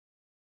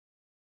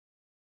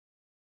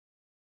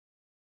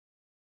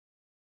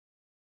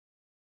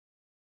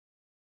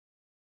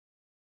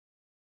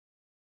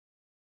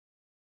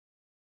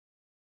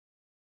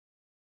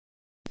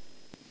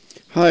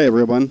Hi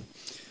everyone,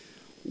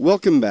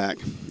 welcome back.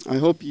 I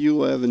hope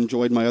you have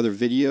enjoyed my other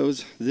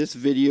videos. This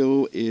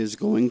video is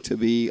going to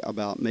be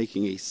about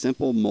making a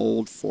simple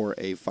mold for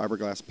a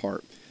fiberglass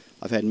part.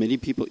 I've had many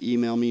people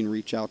email me and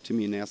reach out to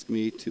me and ask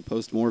me to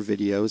post more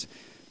videos,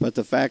 but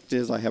the fact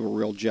is I have a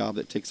real job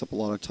that takes up a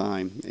lot of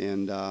time,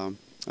 and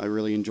I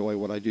really enjoy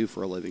what I do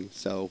for a living,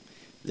 so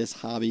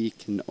this hobby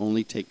can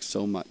only take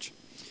so much.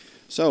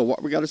 So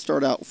what we got to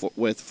start out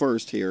with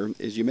first here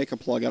is you make a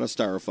plug out of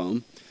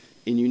styrofoam,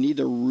 and you need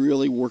to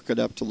really work it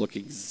up to look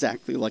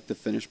exactly like the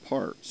finished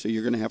part. So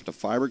you're going to have to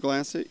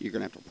fiberglass it, you're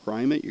going to have to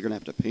prime it, you're going to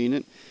have to paint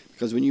it,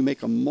 because when you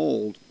make a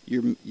mold,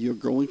 you're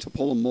going to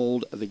pull a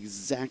mold of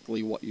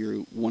exactly what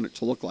you want it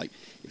to look like.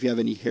 If you have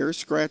any hair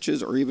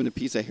scratches or even a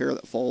piece of hair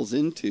that falls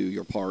into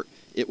your part,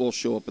 it will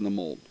show up in the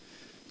mold.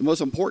 The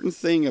most important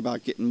thing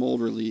about getting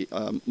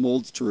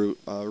molds to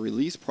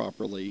release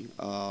properly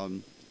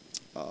from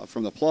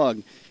the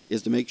plug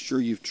is to make sure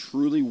you've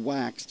truly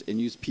waxed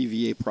and used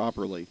PVA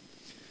properly.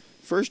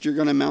 First, you're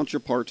going to mount your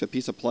part to a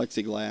piece of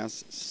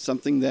plexiglass,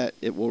 something that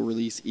it will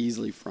release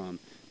easily from.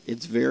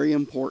 It's very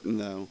important,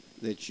 though,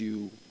 that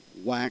you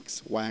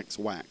wax, wax,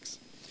 wax.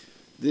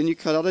 Then you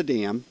cut out a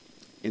dam,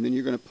 and then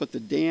you're going to put the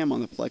dam on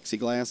the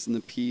plexiglass in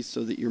the piece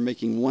so that you're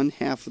making one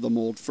half of the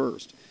mold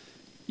first.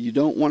 You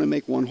don't want to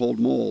make one whole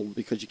mold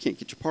because you can't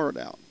get your part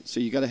out. So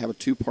you got to have a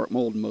two-part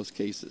mold in most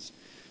cases.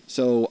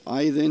 So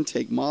I then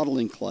take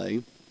modeling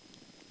clay,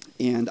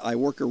 and I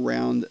work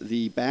around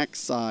the back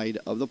side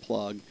of the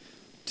plug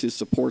to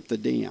support the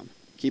dam.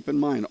 Keep in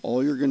mind,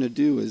 all you're going to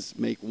do is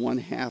make one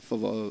half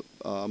of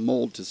a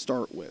mold to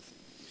start with.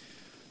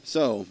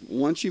 So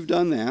once you've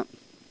done that,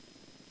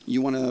 you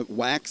want to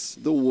wax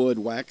the wood,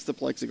 wax the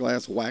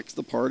plexiglass, wax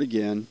the part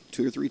again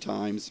 2 or 3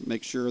 times.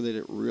 Make sure that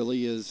it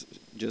really is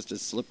just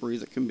as slippery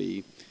as it can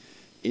be.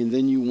 And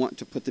then you want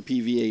to put the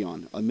PVA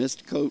on, a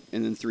mist coat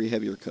and then 3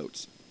 heavier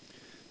coats.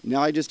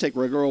 Now I just take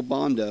regular old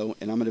Bondo,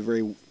 and I'm going to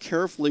very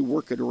carefully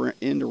work it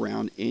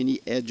around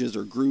any edges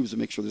or grooves to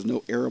make sure there's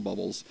no air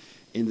bubbles,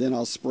 and then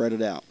I'll spread it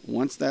out.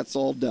 Once that's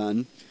all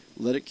done,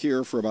 let it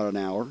cure for about an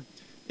hour,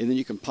 and then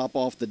you can pop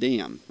off the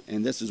dam.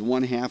 And this is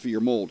one half of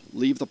your mold.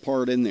 Leave the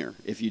part in there.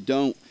 If you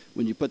don't,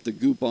 when you put the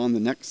goop on the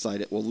next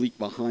side, it will leak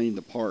behind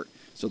the part.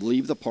 So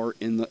leave the part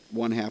in the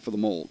one half of the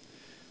mold.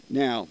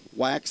 Now,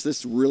 wax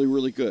this really,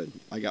 really good.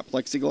 I got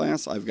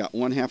plexiglass, I've got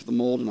one half of the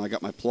mold, and I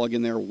got my plug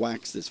in there.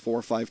 Wax this 4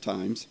 or 5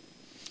 times.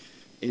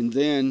 And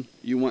then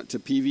you want to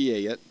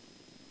PVA it.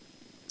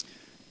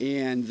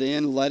 And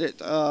then let it,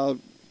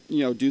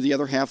 do the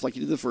other half like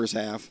you did the first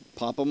half.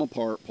 Pop them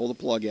apart, pull the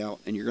plug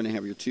out, and you're going to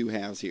have your 2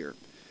 halves here.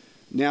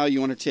 Now you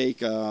want to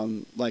take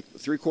like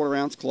 3/4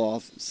 ounce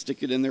cloth,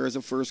 stick it in there as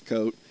a first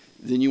coat.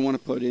 Then you want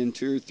to put in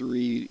 2 or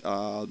 3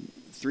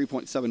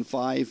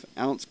 3.75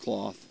 ounce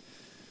cloth.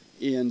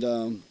 And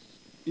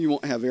you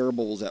won't have air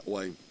bubbles that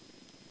way.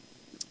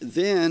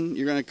 Then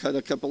you're going to cut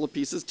a couple of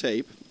pieces of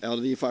tape out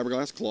of the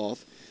fiberglass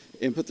cloth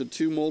and put the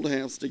 2 mold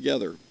halves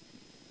together.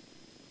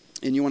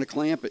 And you want to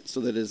clamp it so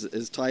that it's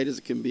as tight as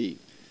it can be.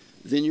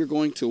 Then you're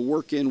going to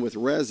work in with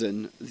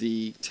resin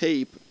the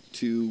tape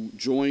to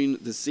join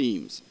the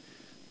seams.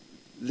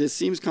 This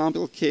seems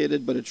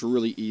complicated, but it's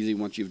really easy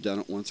once you've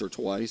done it once or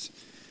twice.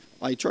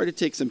 I try to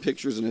take some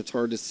pictures and it's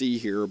hard to see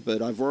here,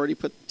 but I've already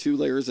put 2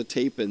 layers of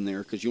tape in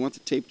there because you want the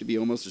tape to be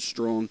almost as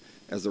strong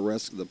as the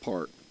rest of the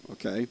part,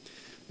 okay?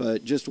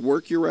 But just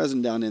work your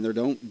resin down in there.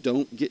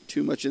 Don't get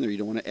too much in there. You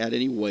don't want to add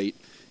any weight,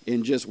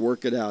 and just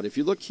work it out. If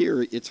you look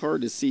here, it's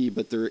hard to see,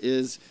 but there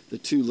is the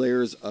 2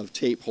 layers of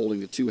tape holding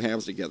the 2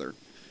 halves together.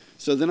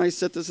 So then I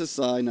set this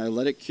aside and I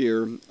let it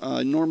cure,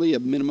 normally a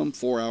minimum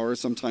 4 hours,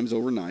 sometimes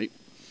overnight.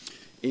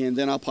 And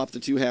then I'll pop the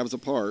 2 halves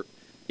apart.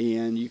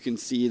 And you can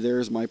see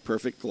there's my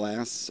perfect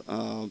glass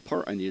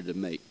part I needed to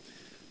make.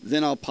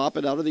 Then I'll pop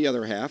it out of the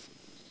other half.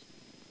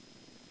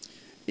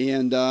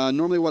 And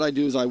normally what I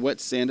do is I wet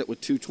sand it with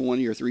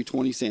 220 or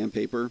 320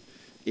 sandpaper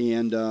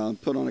and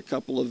put on a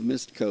couple of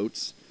mist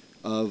coats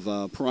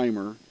of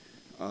primer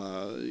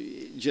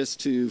just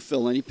to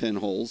fill any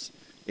pinholes,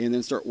 and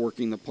then start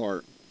working the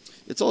part.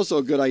 It's also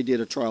a good idea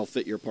to trial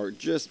fit your part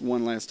just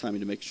one last time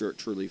to make sure it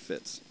truly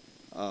fits.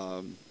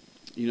 I'm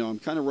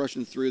kind of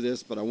rushing through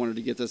this, but I wanted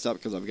to get this up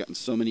because I've gotten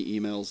so many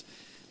emails,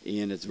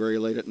 and it's very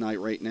late at night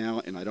right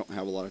now, and I don't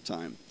have a lot of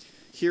time.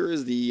 Here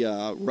is the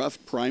rough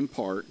prime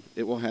part.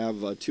 It will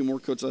have 2 more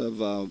coats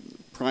of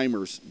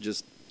primers,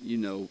 just,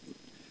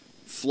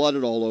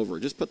 flooded all over.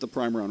 Just put the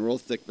primer on real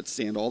thick, but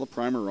sand all the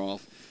primer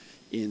off,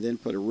 and then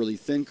put a really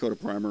thin coat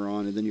of primer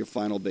on, and then your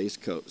final base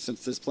coat.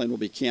 Since this plane will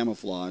be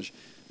camouflage,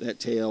 that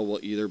tail will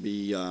either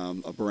be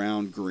a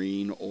brown,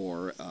 green,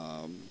 or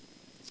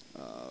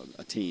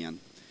a tan.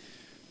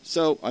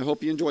 So I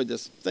hope you enjoyed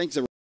this. Thanks,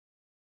 everyone.